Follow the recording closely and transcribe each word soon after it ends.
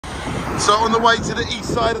So on the way to the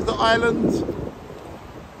east side of the island,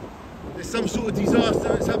 there's some sort of disaster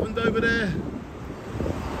that's happened over there.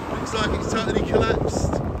 Looks like it's totally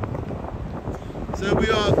collapsed. So we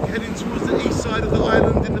are heading towards the east side of the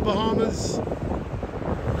island in the Bahamas,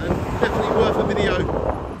 and definitely worth a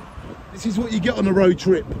video. This is what you get on a road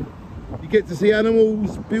trip. You get to see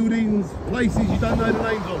animals, buildings, places you don't know the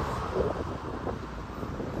names of.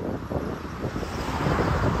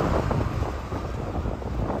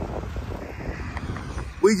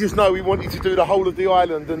 We just know we wanted to do the whole of the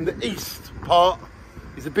island, and the east part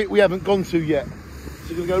is a bit we haven't gone to yet. So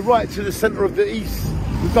we're going to go right to the centre of the east.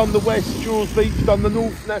 We've done the west, Jaws Beach, we've done the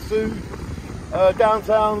north, Nassau,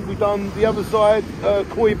 downtown, we've done the other side,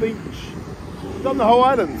 Koi Beach. We've done the whole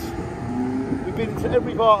island. We've been to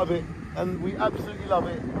every part of it, and we absolutely love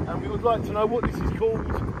it. And we would like to know what this is called,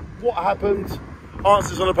 what happened.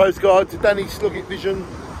 Answers on a postcard to Danny Sloggett Vision,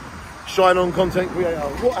 Shine On content creator.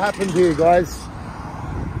 What happened here, guys?